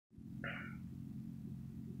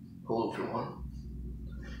Hello everyone.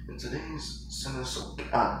 In today's Sinister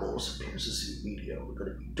Animals appearances in media, we're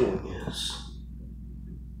going to be doing is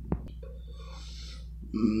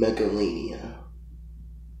Megalania.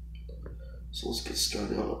 So let's get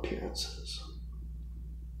started on appearances.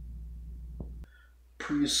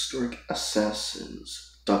 Prehistoric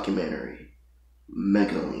Assassins documentary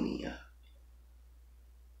Megalania.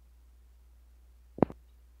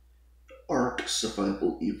 Ark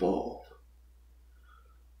Survival Evolve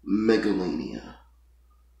Megalania.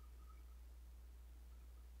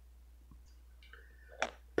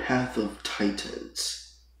 Path of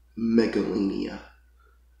Titans Megalania.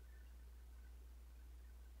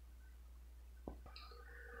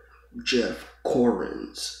 Jeff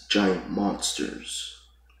Corrin's Giant Monsters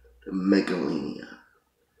Megalania.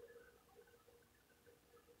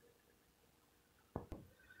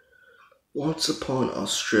 Once Upon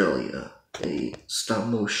Australia, a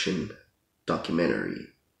stop-motion documentary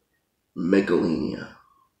Megalania.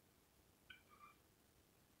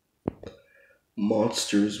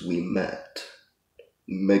 Monsters We Met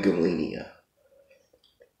Megalania.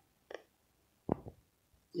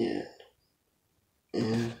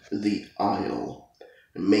 And The Isle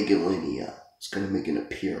Megalania is going to make an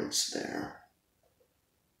appearance there.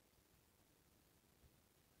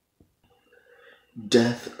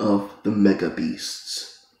 Death of the Mega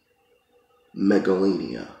Beasts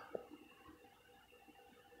Megalania.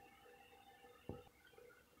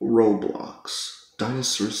 Roblox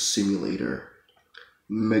Dinosaur Simulator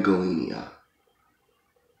Megalania.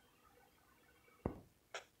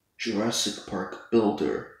 Jurassic Park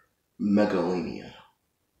Builder Megalania.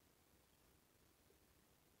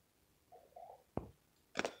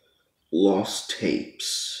 Lost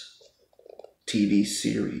Tapes TV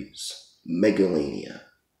series Megalania.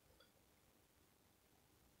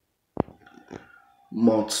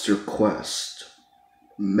 Monster Quest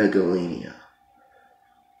Megalania.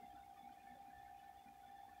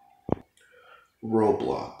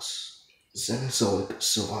 Roblox Cenozoic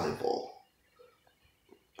Survival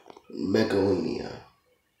Megalania.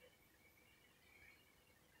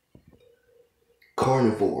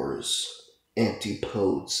 Carnivores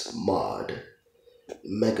Antipodes Mod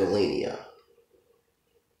Megalania.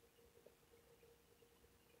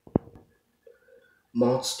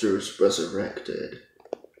 Monsters Resurrected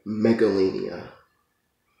Megalania.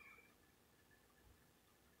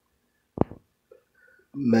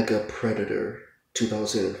 Mega Predator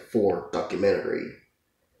 2004 documentary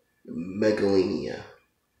Megalania.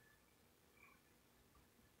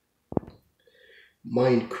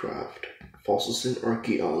 Minecraft Fossils and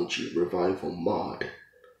Archaeology Revival Mod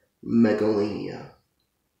Megalania.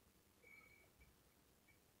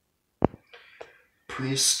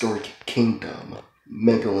 Prehistoric Kingdom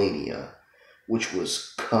Megalania, which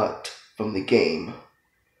was cut from the game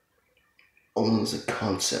only as a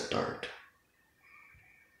concept art.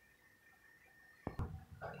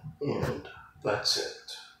 And that's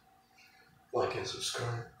it. Like and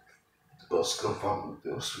subscribe. The best go follow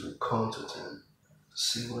those new content and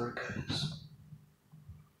see where it goes.